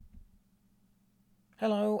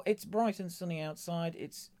Hello, it's bright and sunny outside.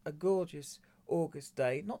 It's a gorgeous August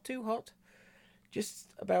day. Not too hot, just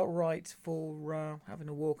about right for having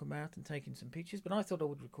a walk about and taking some pictures. But I thought I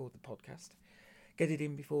would record the podcast, get it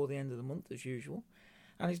in before the end of the month as usual.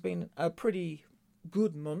 And it's been a pretty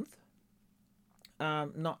good month,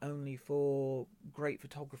 not only for great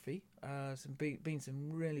photography, been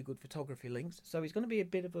some really good photography links. So it's going to be a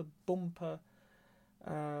bit of a bumper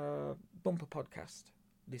podcast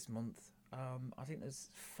this month. I think there's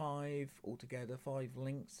 5 altogether, 5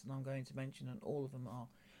 links that I'm going to mention, and all of them are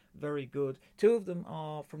very good. 2 of them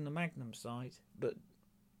are from the Magnum site, but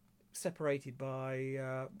separated by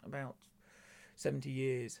about 70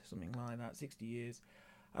 years, something like that, 60 years.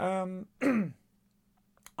 I've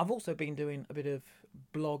also been doing a bit of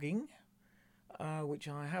blogging, which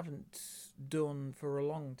I haven't done for a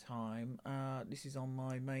long time. This is on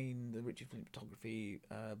my main, the Richard Flint Photography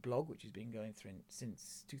blog, which has been going through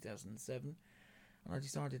since 2007. And I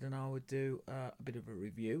decided that I would do a bit of a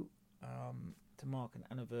review to mark an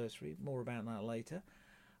anniversary. More about that later.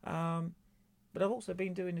 But I've also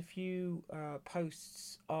been doing a few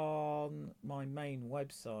posts on my main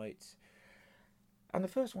website. And the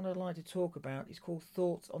first one I'd like to talk about is called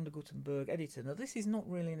Thoughts on the Gutenberg Editor. Now, this is not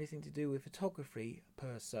really anything to do with photography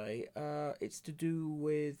per se. It's to do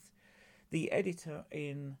with the editor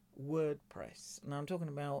in WordPress. Now, I'm talking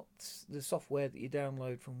about the software that you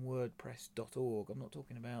download from WordPress.org. I'm not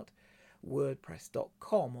talking about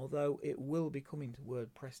WordPress.com, although it will be coming to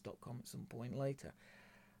WordPress.com at some point later.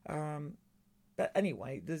 But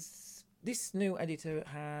anyway, this new editor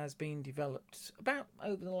has been developed about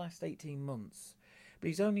over the last 18 months. But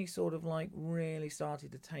he's only sort of like really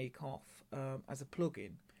started to take off as a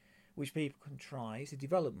plugin, which people can try. It's a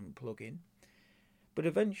development plugin. But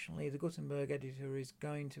eventually the Gutenberg editor is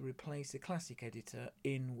going to replace the classic editor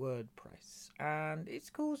in WordPress. And it's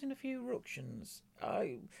causing a few ructions.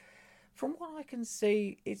 From what I can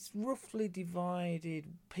see, it's roughly divided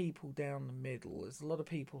people down the middle. There's a lot of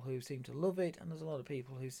people who seem to love it, and there's a lot of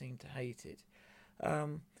people who seem to hate it.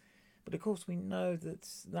 But of course we know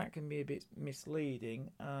that can be a bit misleading.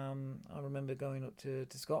 I remember going up to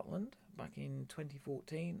Scotland back in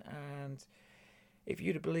 2014, and if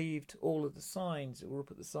you'd have believed all of the signs that were up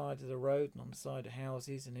at the side of the road and on the side of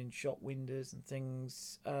houses and in shop windows and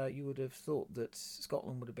things, you would have thought that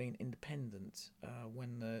Scotland would have been independent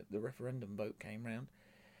when the referendum vote came round.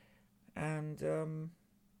 And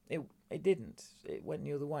it didn't. It went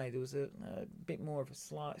the other way. There was a bit more of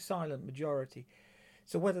a silent majority.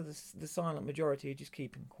 So whether the silent majority are just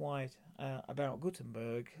keeping quiet about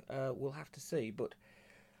Gutenberg, we'll have to see. But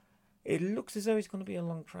it looks as though it's going to be a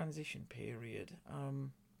long transition period.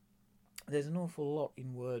 There's an awful lot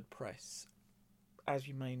in WordPress, as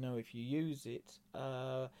you may know if you use it,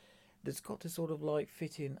 that's got to sort of like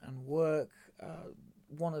fit in and work.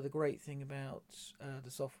 One of the great thing about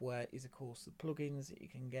the software is, of course, the plugins that you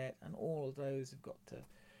can get, and all of those have got to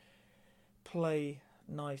play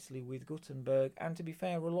nicely with Gutenberg, and to be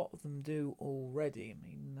fair, a lot of them do already. I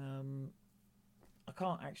mean, I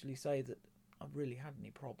can't actually say that I've really had any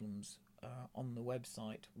problems on the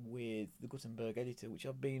website with the Gutenberg editor, which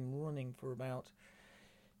I've been running for about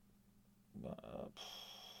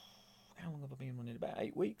how long have I been running? About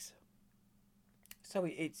 8 weeks. So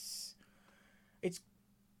it's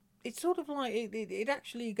sort of like it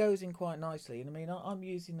actually goes in quite nicely. And I mean, I'm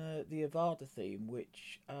using the Avada theme,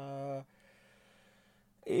 which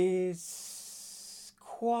is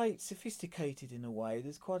quite sophisticated in a way.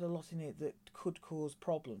 There's quite a lot in it that could cause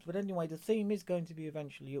problems. But anyway, the theme is going to be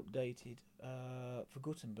eventually updated for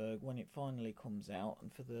Gutenberg when it finally comes out,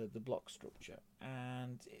 and for the block structure.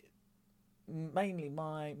 And mainly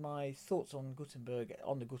my thoughts on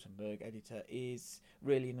the Gutenberg editor is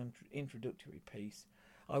really an introductory piece.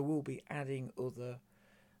 I will be adding other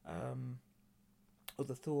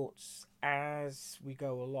thoughts as we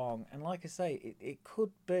go along, and like I say, it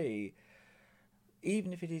could be,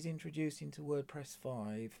 even if it is introduced into WordPress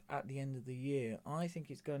 5 at the end of the year, I think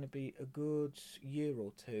it's going to be a good year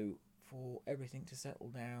or two for everything to settle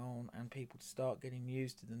down and people to start getting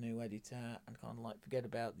used to the new editor and kind of like forget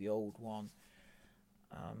about the old one.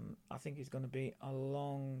 I think it's going to be a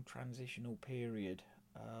long transitional period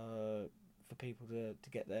for people to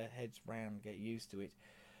get their heads round, get used to it.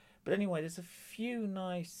 But anyway, there's a few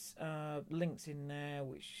nice links in there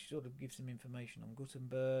which sort of give some information on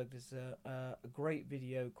Gutenberg. There's a great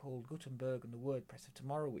video called Gutenberg and the WordPress of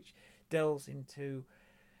Tomorrow, which delves into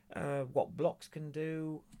what blocks can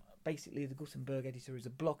do. Basically, the Gutenberg editor is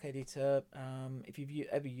a block editor. If you've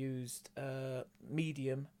ever used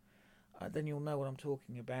Medium, then you'll know what I'm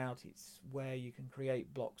talking about. It's where you can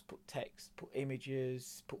create blocks, put text, put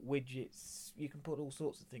images, put widgets. You can put all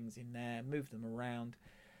sorts of things in there, move them around,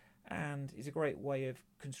 and it's a great way of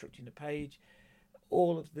constructing a page.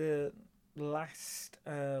 All of the last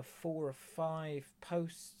 4 or 5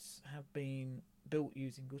 posts have been built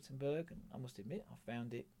using Gutenberg, and I must admit I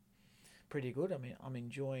found it pretty good. I mean, I'm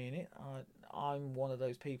enjoying it. I'm one of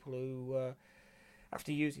those people who,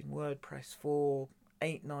 after using WordPress for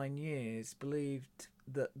 8-9 years, believed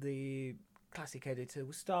that the classic editor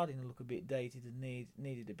was starting to look a bit dated and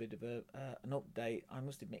needed a bit of an update. I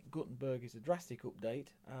must admit, Gutenberg is a drastic update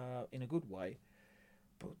in a good way,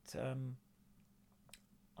 but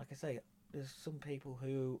like I say, there's some people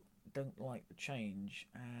who don't like the change,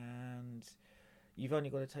 and you've only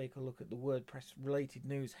got to take a look at the WordPress related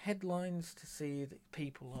news headlines to see that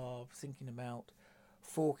people are thinking about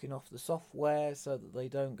forking off the software so that they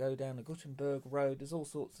don't go down the Gutenberg road. There's all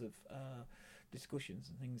sorts of discussions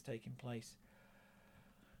and things taking place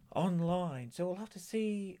online, so we'll have to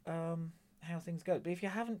see how things go. But if you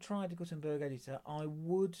haven't tried the Gutenberg editor, I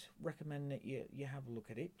would recommend that you have a look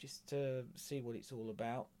at it just to see what it's all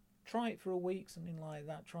about. Try it for a week, something like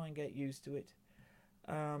that. Try and get used to it.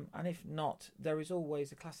 And if not, there is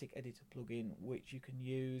always a classic editor plugin which you can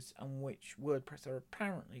use and which WordPress are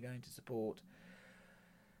apparently going to support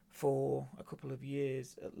for a couple of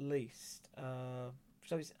years at least.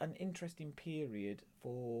 So it's an interesting period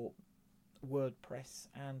for WordPress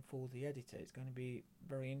and for the editor. It's going to be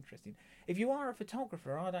very interesting. If you are a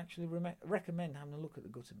photographer, I'd actually recommend having a look at the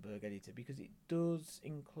Gutenberg editor, because it does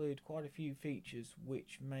include quite a few features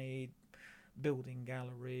which made building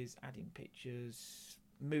galleries, adding pictures,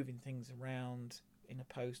 moving things around in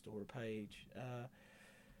a post or a page.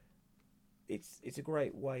 It's a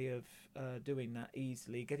great way of doing that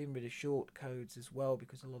easily, getting rid of short codes as well,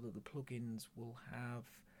 because a lot of the plugins will have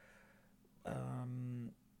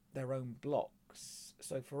their own blocks.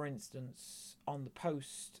 So for instance, on the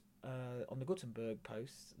post, on the Gutenberg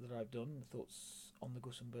post that I've done, the thoughts on the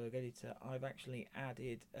Gutenberg editor, I've actually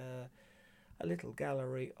added a little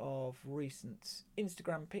gallery of recent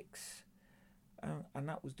Instagram pics, and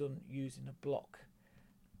that was done using a block.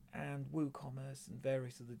 And WooCommerce and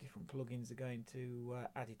various other different plugins are going to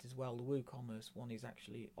add it as well. The WooCommerce one is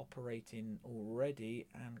actually operating already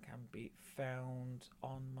and can be found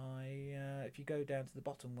on my, if you go down to the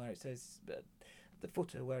bottom where it says, the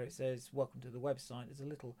footer where it says welcome to the website, there's a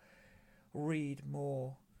little read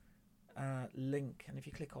more link, and if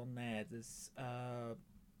you click on there, there's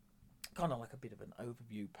kind of like a bit of an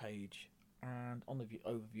overview page, and on the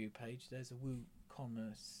overview page there's a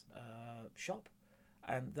WooCommerce shop,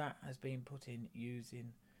 and that has been put in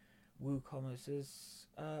using WooCommerce's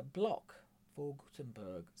block for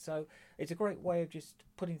Gutenberg. So it's a great way of just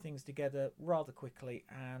putting things together rather quickly,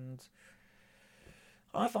 and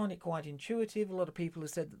I find it quite intuitive. A lot of people have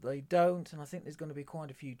said that they don't, and I think there's going to be quite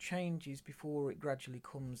a few changes before it gradually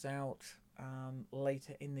comes out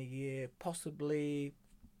later in the year, possibly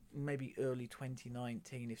maybe early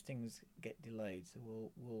 2019 if things get delayed. So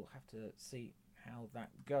we'll have to see how that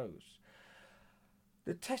goes.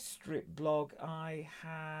 The test strip blog, I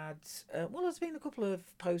had, there's been a couple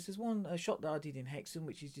of posts. There's one, a shot that I did in Hexham,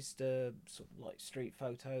 which is just a sort of like street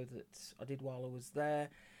photo that I did while I was there.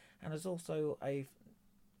 And there's also a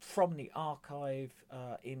from the archive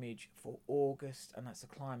image for August, and that's a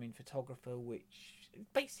climbing photographer, which is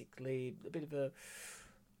basically a bit of a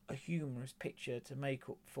humorous picture to make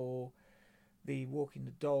up for the walking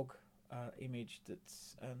the dog image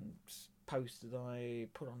that's post that I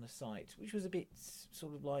put on the site, which was a bit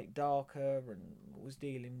sort of like darker and was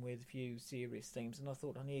dealing with a few serious themes, and I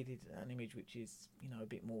thought I needed an image which is, a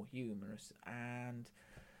bit more humorous. And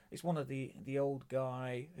it's one of the old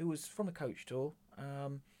guy who was from a coach tour,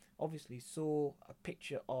 obviously saw a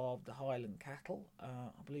picture of the Highland cattle.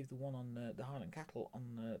 I believe the one on the Highland cattle on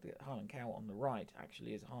the Highland cow on the right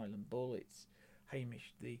actually is a Highland bull. It's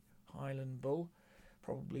Hamish the Highland bull,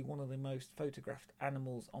 probably one of the most photographed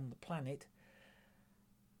animals on the planet,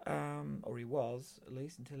 or he was, at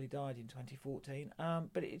least, until he died in 2014.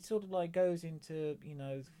 But it sort of like goes into,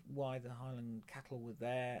 why the Highland cattle were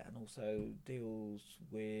there, and also deals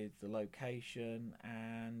with the location.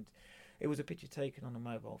 And it was a picture taken on a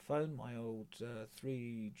mobile phone, my old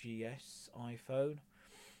 3GS iPhone,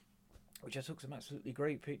 which I took some absolutely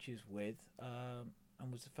great pictures with,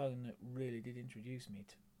 and was the phone that really did introduce me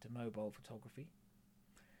to mobile photography.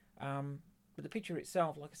 But the picture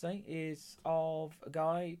itself, like I say, is of a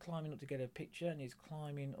guy climbing up to get a picture, and he's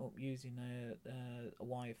climbing up using a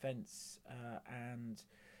wire fence and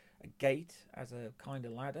a gate as a kind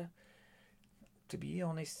of ladder. To be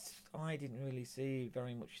honest, I didn't really see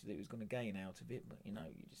very much that it was going to gain out of it, but you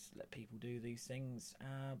just let people do these things.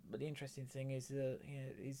 But the interesting thing is that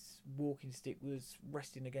his walking stick was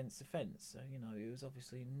resting against the fence, so it was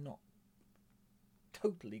obviously not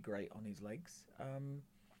totally great on his legs.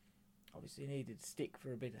 Obviously, he needed a stick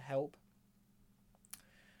for a bit of help.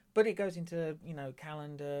 But it goes into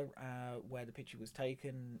calendar where the picture was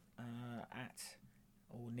taken at,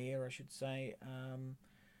 or near, I should say.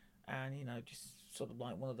 And just sort of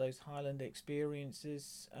like one of those Highland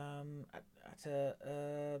experiences at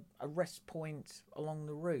a rest point along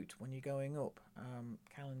the route when you're going up.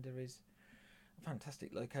 Callendar is a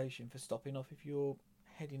fantastic location for stopping off if you're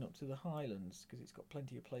heading up to the Highlands, because it's got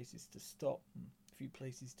plenty of places to stop and a few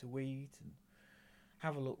places to eat and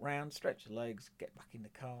have a look round, stretch the legs, get back in the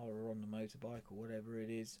car or on the motorbike or whatever it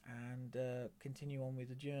is, and continue on with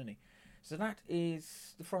the journey. So that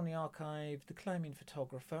is from the archive, The Claiming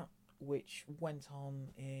Photographer, which went on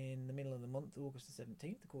in the middle of the month, August the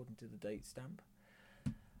 17th, according to the date stamp.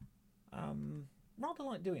 Rather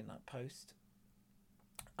like doing that post.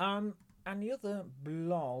 And the other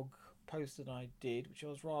blog post that I did, which I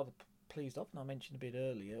was rather pleased of, and I mentioned a bit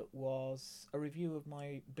earlier, was a review of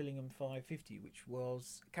my Billingham 550, which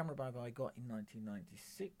was a camera bag I got in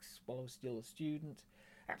 1996 while I was still a student.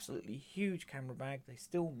 Absolutely huge camera bag. They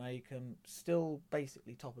still make them, still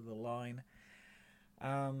basically top of the line.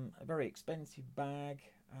 A very expensive bag.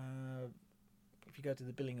 If you go to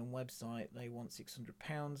the Billingham website, they want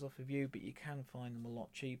 £600 off of you, but you can find them a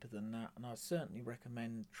lot cheaper than that, and I certainly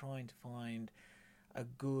recommend trying to find a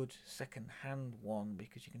good second-hand one,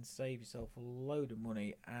 because you can save yourself a load of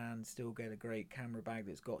money and still get a great camera bag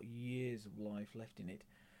that's got years of life left in it.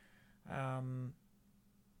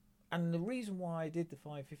 And the reason why I did the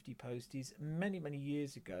 550 post is many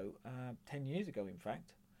years ago, 10 years ago in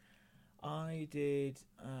fact, I did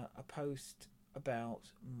a post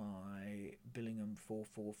about my Billingham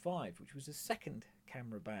 445, which was a second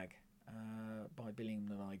camera bag by Billingham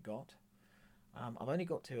that I got. I've only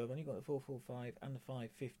got two. I've only got the 445 and the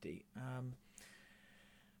 550.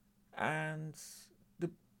 And the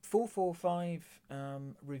 445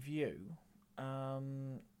 review,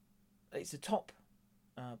 it's a top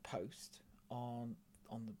post on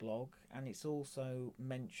the blog, and it's also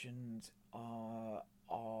mentioned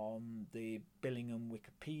on the Billingham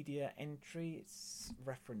Wikipedia entry. It's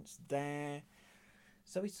referenced there,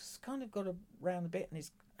 so it's kind of got around a bit, and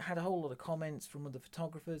it's had a whole lot of comments from other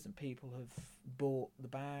photographers, and people have bought the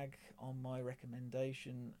bag on my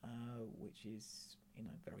recommendation, which is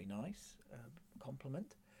very nice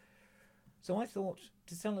compliment. So I thought,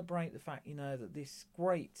 to celebrate the fact that this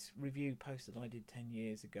great review post that I did 10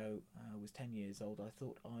 years ago was 10 years old, I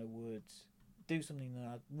thought I would do something that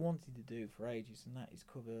I've wanted to do for ages, and that is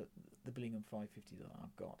cover the Billingham 550 that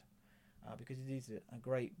I've got, because it is a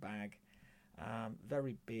great bag,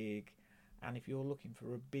 very big, and if you're looking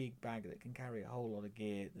for a big bag that can carry a whole lot of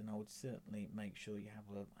gear, then I would certainly make sure you have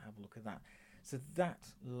a look at that. So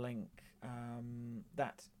that link,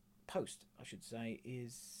 that post I should say,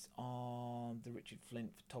 is on the Richard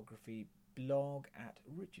Flint Photography blog at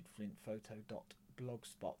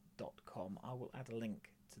richardflintphoto.blogspot.com. I will add a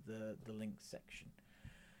link to the links section.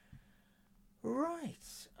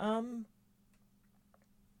 Right,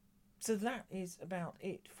 so that is about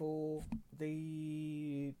it for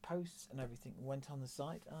the posts and everything that went on the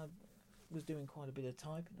site. I was doing quite a bit of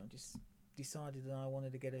typing. I just decided that I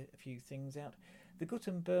wanted to get a few things out. The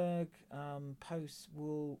Gutenberg posts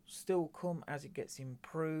will still come as it gets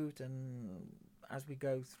improved, and as we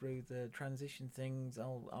go through the transition things, I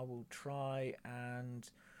will try and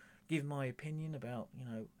give my opinion about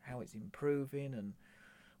how it's improving and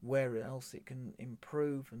where else it can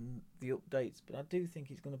improve and the updates. But I do think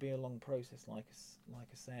it's going to be a long process. Like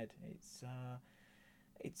I said,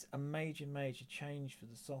 it's a major change for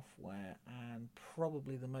the software, and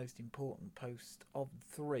probably the most important post of the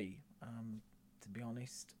three, to be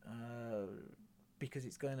honest, because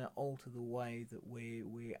it's going to alter the way that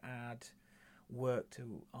we add work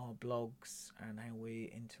to our blogs and how we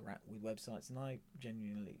interact with websites. And I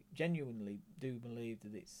genuinely do believe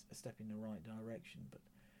that it's a step in the right direction, but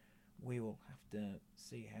we will have to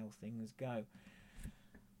see how things go.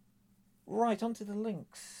 Right, onto the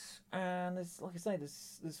links, and like I say,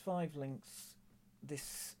 there's 5 links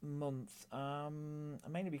this month,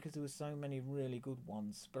 mainly because there were so many really good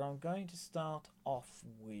ones. But I'm going to start off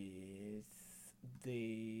with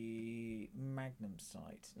the Magnum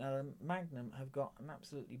site. Now, Magnum have got an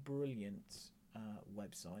absolutely brilliant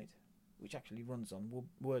website, which actually runs on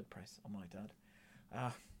WordPress, I might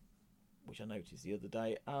add, which I noticed the other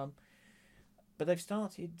day. But they've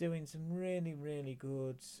started doing some really, really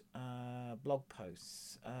good blog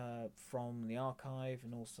posts from the archive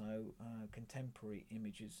and also contemporary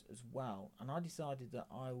images as well. And I decided that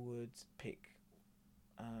I would pick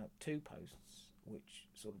two posts which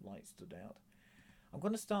sort of like stood out. I'm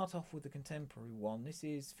going to start off with the contemporary one. This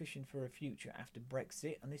is Fishing for a Future After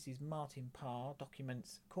Brexit, and this is Martin Parr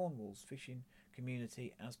documents Cornwall's fishing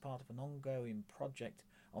community as part of an ongoing project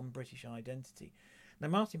on British identity. Now,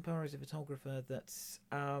 Martin Parr is a photographer that's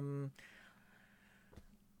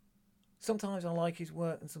sometimes I like his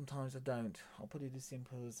work and sometimes I don't. I'll put it as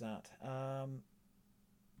simple as that.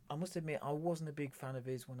 I must admit, I wasn't a big fan of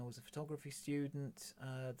his when I was a photography student.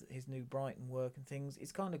 His New Brighton work and things,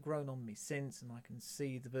 it's kind of grown on me since, and I can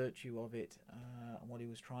see the virtue of it and what he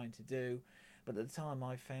was trying to do. But at the time,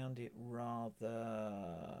 I found it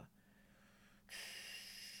rather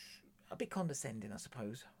a bit condescending, I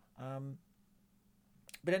suppose.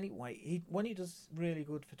 But anyway, when he does really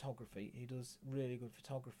good photography, he does really good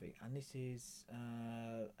photography, and this is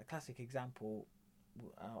a classic example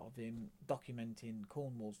of him documenting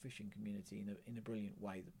Cornwall's fishing community in a brilliant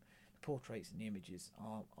way. The portraits and the images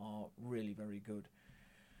are really very good.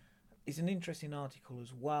 It's an interesting article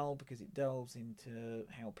as well because it delves into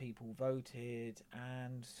how people voted,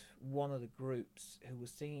 and one of the groups who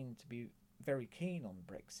was seen to be very keen on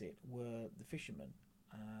Brexit were the fishermen,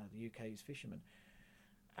 the UK's fishermen.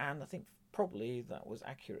 And I think probably that was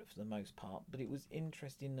accurate for the most part, but it was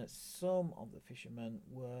interesting that some of the fishermen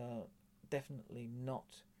were definitely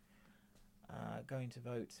not going to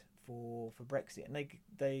vote for Brexit, and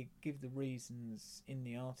they give the reasons in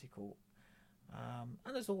the article.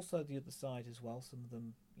 And there's also the other side as well, some of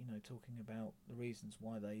them, talking about the reasons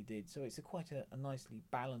why they did. So it's quite a nicely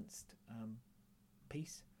balanced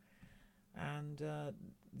piece, and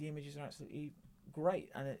the images are absolutely great,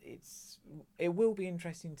 and it will be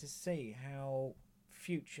interesting to see how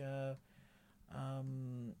future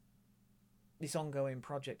this ongoing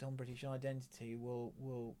project on British identity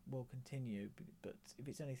will continue. But if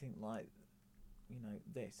it's anything like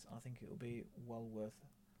this, I think it will be well worth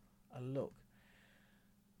a look.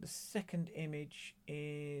 The second image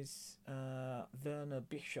is Werner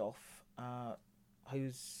Bischoff,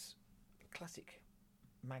 who's a classic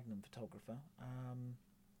Magnum photographer.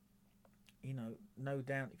 No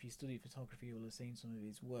doubt if you study photography you'll have seen some of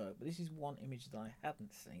his work, but this is one image that I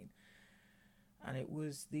hadn't seen, and it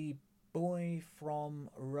was the boy from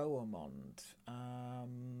Roermond,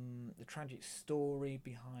 the tragic story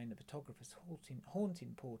behind the photographer's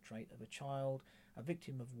haunting portrait of a child, a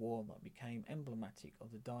victim of war that became emblematic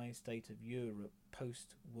of the dire state of Europe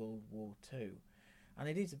post-World War II. And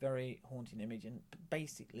it is a very haunting image, and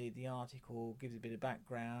basically the article gives a bit of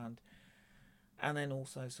background and then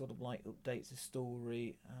also sort of like updates the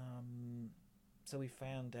story. So we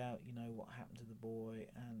found out, what happened to the boy,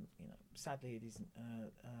 and sadly it isn't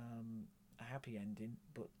a happy ending,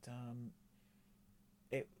 but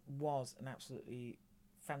it was an absolutely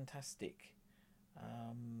fantastic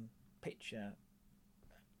picture,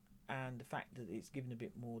 and the fact that it's given a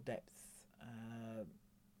bit more depth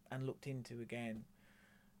and looked into again,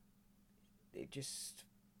 it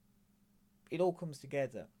all comes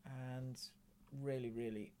together, and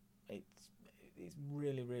really it's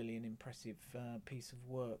really an impressive piece of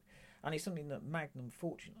work, and it's something that Magnum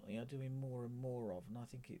fortunately are doing more and more of, and I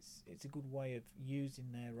think it's a good way of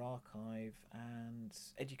using their archive and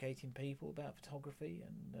educating people about photography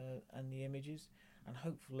and the images, and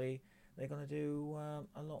hopefully they're going to do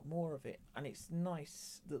a lot more of it. And it's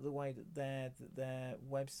nice that the way that their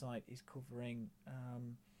website is covering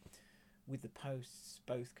with the posts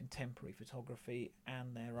both contemporary photography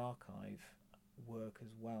and their archive work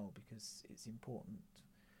as well, because it's important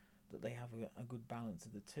that they have a good balance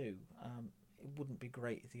of the two. It wouldn't be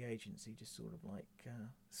great if the agency just sort of like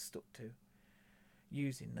stuck to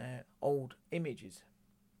using their old images.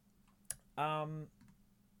 The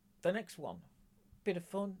next one, bit of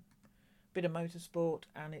fun, bit of motorsport,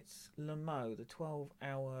 and it's Le Mans, the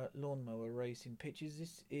 12-hour lawnmower racing pictures.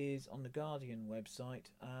 This is on the Guardian website,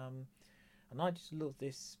 and I just love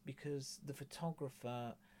this because the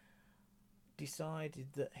photographer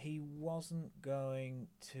decided that he wasn't going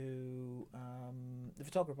to the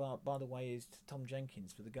photographer, by the way, is Tom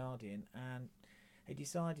Jenkins for the Guardian, and he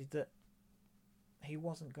decided that he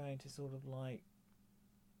wasn't going to sort of like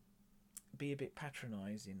be a bit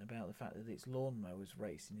patronising about the fact that it's lawnmowers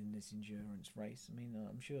racing in this endurance race. I mean,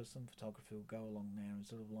 I'm sure some photographer will go along there and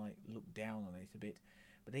sort of like look down on it a bit,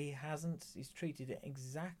 but he hasn't. He's treated it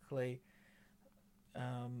exactly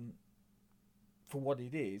for what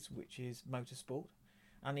it is, which is motorsport.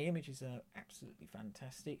 And the images are absolutely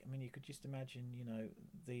fantastic. I mean, you could just imagine,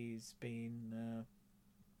 these being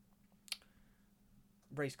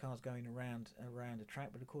race cars going around a track,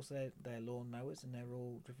 but of course they're lawn mowers, and they're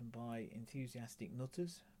all driven by enthusiastic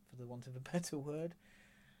nutters, for the want of a better word.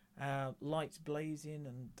 Lights blazing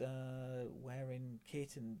and wearing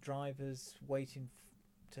kit, and drivers waiting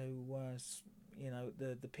to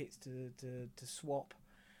the pits to swap.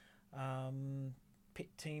 Pit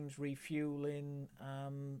teams refueling.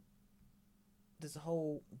 There's a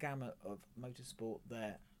whole gamut of motorsport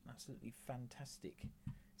there. Absolutely fantastic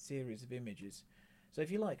series of images. So if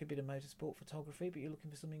you like a bit of motorsport photography, but you're looking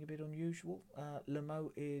for something a bit unusual, Le Mans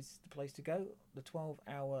is the place to go. The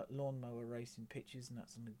 12-hour lawnmower racing pictures, and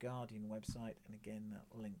that's on the Guardian website. And again, that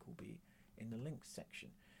link will be in the links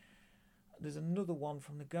section. There's another one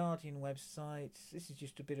from the Guardian website. This is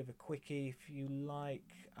just a bit of a quickie. If you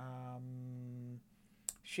like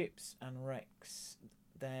ships and wrecks,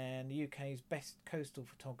 then the UK's best coastal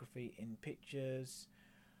photography in pictures.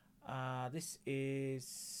 This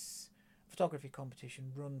is a photography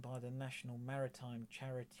competition run by the national maritime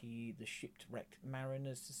charity, the Shipwrecked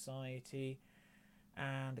Mariners Society,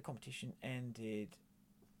 and the competition ended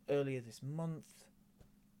earlier this month.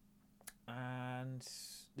 And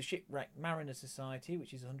the Shipwrecked Mariners Society,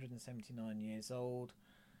 which is 179 years old,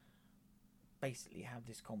 basically have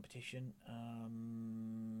this competition.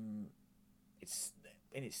 It's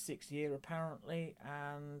in its 6th year apparently,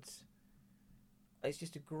 and it's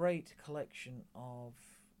just a great collection of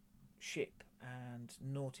ship and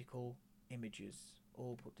nautical images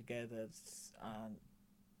all put together, and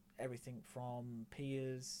everything from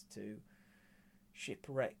piers to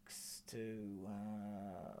shipwrecks to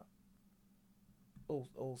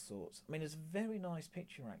all sorts. I mean, there's a very nice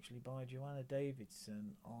picture actually by Joanna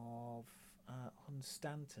Davidson of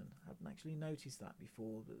Hunstanton. I haven't actually noticed that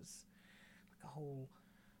before. There's like a whole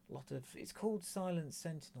lot of, it's called Silent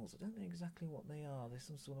Sentinels. I don't know exactly what they are. There's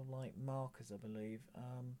some sort of like markers, I believe.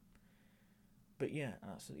 But yeah,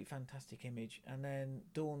 absolutely fantastic image. And then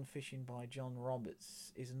Dawn Fishing by John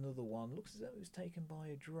Roberts is another one. Looks as though it was taken by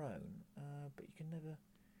a drone, but you can never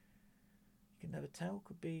tell.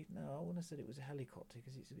 Could be, no, I wouldn't have said it was a helicopter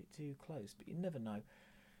because it's a bit too close, but you never know.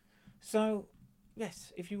 So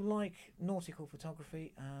yes, if you like nautical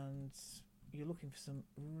photography and you're looking for some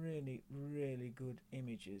really, really good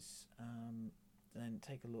images, then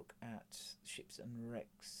take a look at Ships and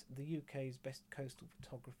Wrecks, the UK's best coastal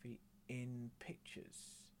photography in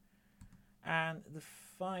pictures. And the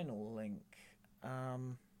final link,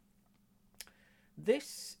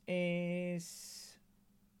 this is,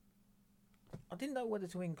 I didn't know whether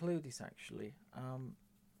to include this actually,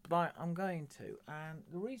 but I'm going to. And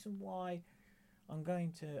the reason why I'm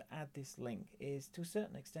going to add this link is, to a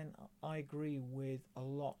certain extent, I agree with a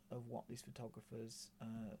lot of what this photographer's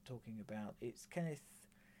talking about. It's Kenneth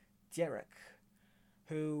Derrick,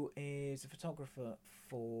 who is a photographer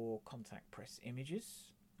for Contact Press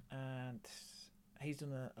Images, and he's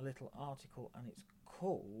done a little article, and it's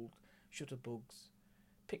called Shutterbugs,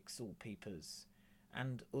 Pixel Peepers,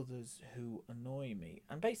 and Others Who Annoy Me.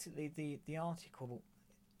 And basically the article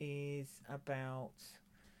is about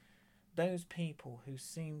those people who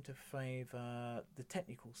seem to favour the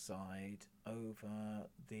technical side over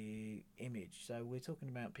the image. So we're talking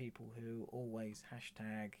about people who always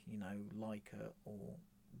hashtag, Leica or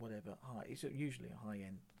whatever. It's usually a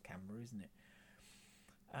high-end camera, isn't it?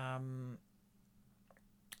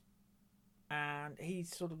 And he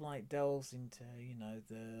sort of like delves into,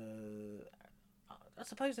 I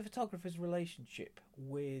suppose the photographer's relationship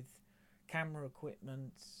with camera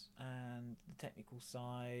equipment and the technical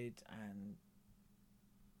side and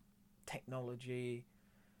technology,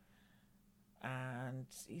 and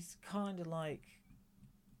he's kind of like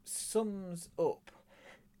sums up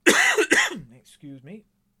excuse me,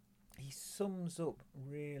 he sums up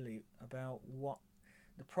really about what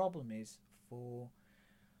the problem is for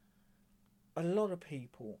a lot of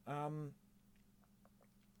people.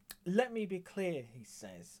 Let me be clear, he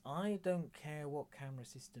says. I don't care what camera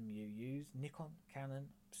system you use. Nikon, Canon,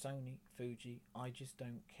 Sony, Fuji. I just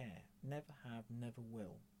don't care. Never have, never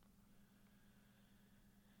will.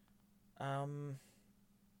 And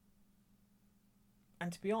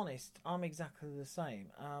to be honest, I'm exactly the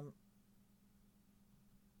same.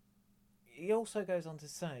 He also goes on to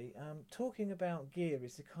say, talking about gear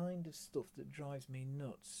is the kind of stuff that drives me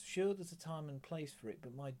nuts. Sure, there's a time and place for it,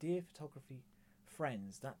 but my dear photography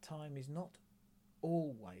friends, that time is not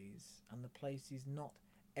always, and the place is not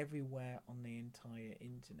everywhere on the entire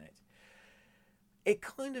internet. It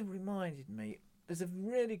kind of reminded me, there's a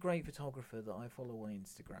really great photographer that I follow on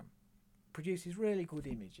Instagram, produces really good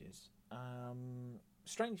images,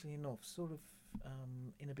 strangely enough, sort of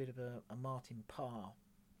in a bit of a Martin Parr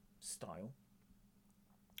style.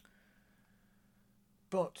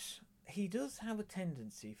 But he does have a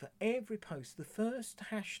tendency for every post, the first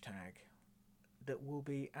hashtag that will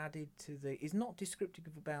be added to is not descriptive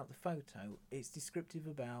about the photo, it's descriptive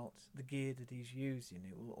about the gear that he's using.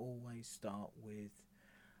 It will always start with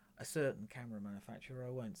a certain camera manufacturer. I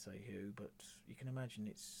won't say who, but you can imagine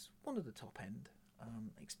it's one of the top end,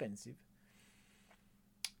 expensive.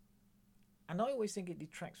 And I always think it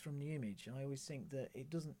detracts from the image. I always think that it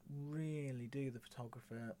doesn't really do the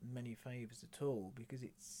photographer many favours at all, because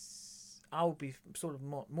I would be sort of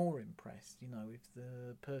more impressed, if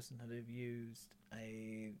the person had have used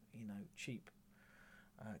a, cheap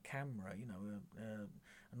camera,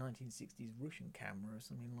 a 1960s Russian camera or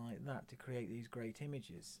something like that to create these great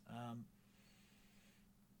images.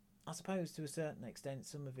 I suppose to a certain extent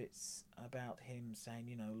some of it's about him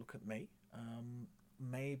saying, look at me.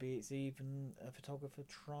 Maybe it's even a photographer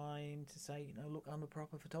trying to say, look, I'm a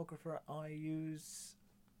proper photographer. I use,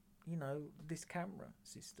 this camera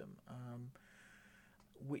system,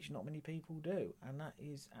 which not many people do, and that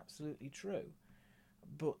is absolutely true.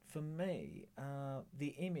 But for me,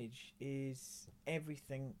 the image is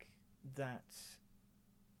everything that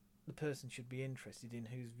the person should be interested in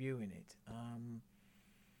who's viewing it.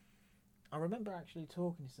 I remember actually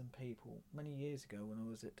talking to some people many years ago when I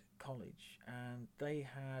was at college, and they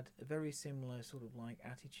had a very similar sort of like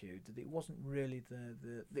attitude, that it wasn't really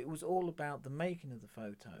it was all about the making of the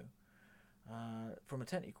photo from a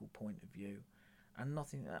technical point of view, and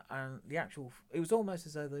nothing. And it was almost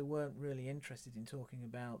as though they weren't really interested in talking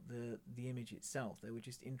about the image itself. They were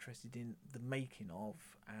just interested in the making of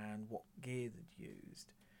and what gear they'd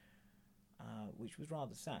used. Which was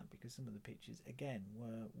rather sad, because some of the pictures again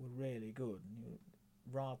were really good, and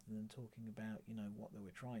rather than talking about what they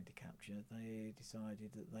were trying to capture, they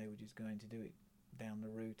decided that they were just going to do it down the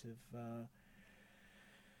route of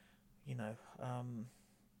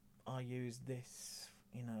I used this,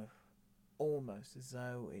 almost as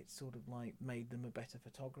though it sort of like made them a better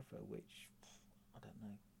photographer, which I don't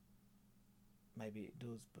know, maybe it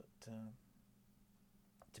does, but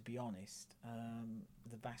to be honest,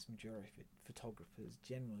 the vast majority of photographers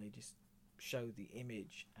generally just show the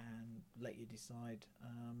image and let you decide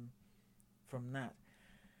from that.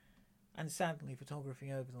 And sadly,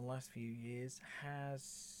 photography over the last few years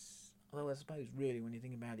has, although I suppose really when you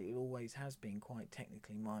think about it, it always has been quite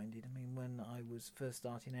technically minded. I mean, when I was first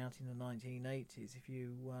starting out in the 1980s, if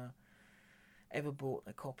you ever bought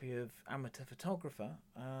a copy of Amateur Photographer,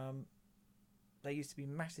 there used to be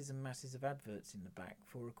masses and masses of adverts in the back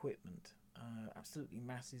for equipment, absolutely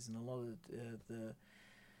masses, and a lot of it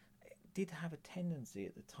did have a tendency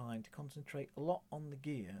at the time to concentrate a lot on the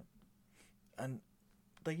gear, and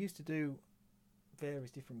they used to do various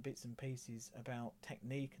different bits and pieces about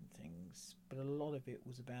technique and things, but a lot of it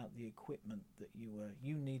was about the equipment that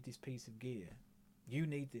you need this piece of gear, you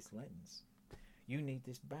need this lens, you need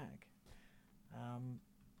this bag, and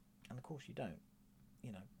of course you don't.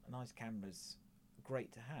 A nice camera's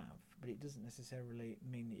great to have, but it doesn't necessarily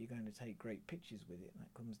mean that you're going to take great pictures with it.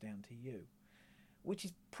 That comes down to you, which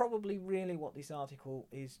is probably really what this article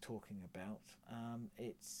is talking about.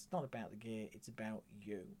 It's not about the gear, it's about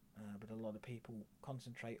you, but a lot of people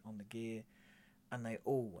concentrate on the gear, and they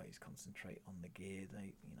always concentrate on the gear.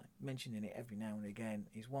 They, mentioning it every now and again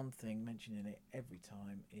is one thing, mentioning it every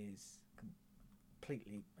time is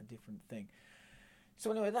completely a different thing. So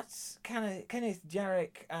anyway, that's Kenneth,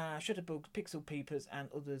 Jarek, Shutterbugs, Pixel Peepers, and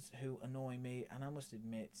others who annoy me, and I must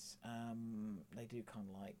admit, they do kind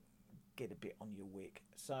of like get a bit on your wick.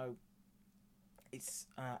 So it's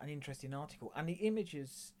an interesting article, and the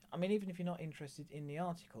images, I mean, even if you're not interested in the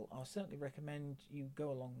article, I'll certainly recommend you go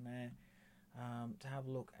along there to have a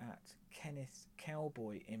look at Kenneth's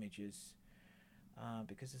cowboy images,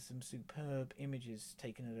 because there's some superb images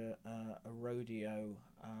taken at a rodeo,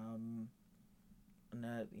 and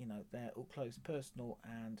they're up close, personal,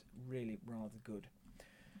 and really rather good.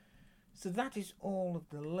 So that is all of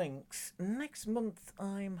the links. Next month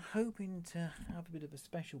I'm hoping to have a bit of a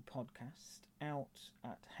special podcast out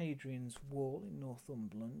at Hadrian's Wall in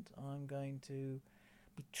Northumberland. I'm going to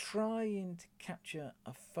be trying to capture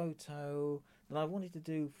a photo that I wanted to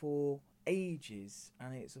do for ages,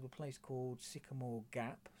 and it's of a place called Sycamore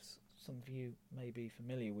Gap. Some of you may be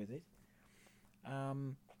familiar with it.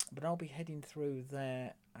 But I'll be heading through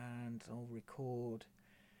there, and I'll record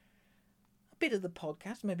a bit of the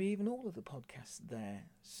podcast, maybe even all of the podcasts there.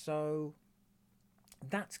 So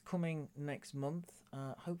that's coming next month.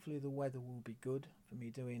 Hopefully the weather will be good for me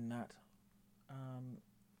doing that.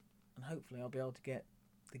 And hopefully I'll be able to get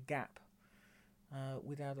the gap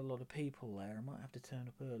without a lot of people there. I might have to turn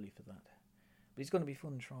up early for that. But it's going to be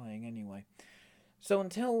fun trying anyway. So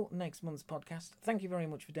until next month's podcast, thank you very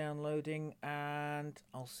much for downloading, and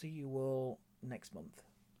I'll see you all next month.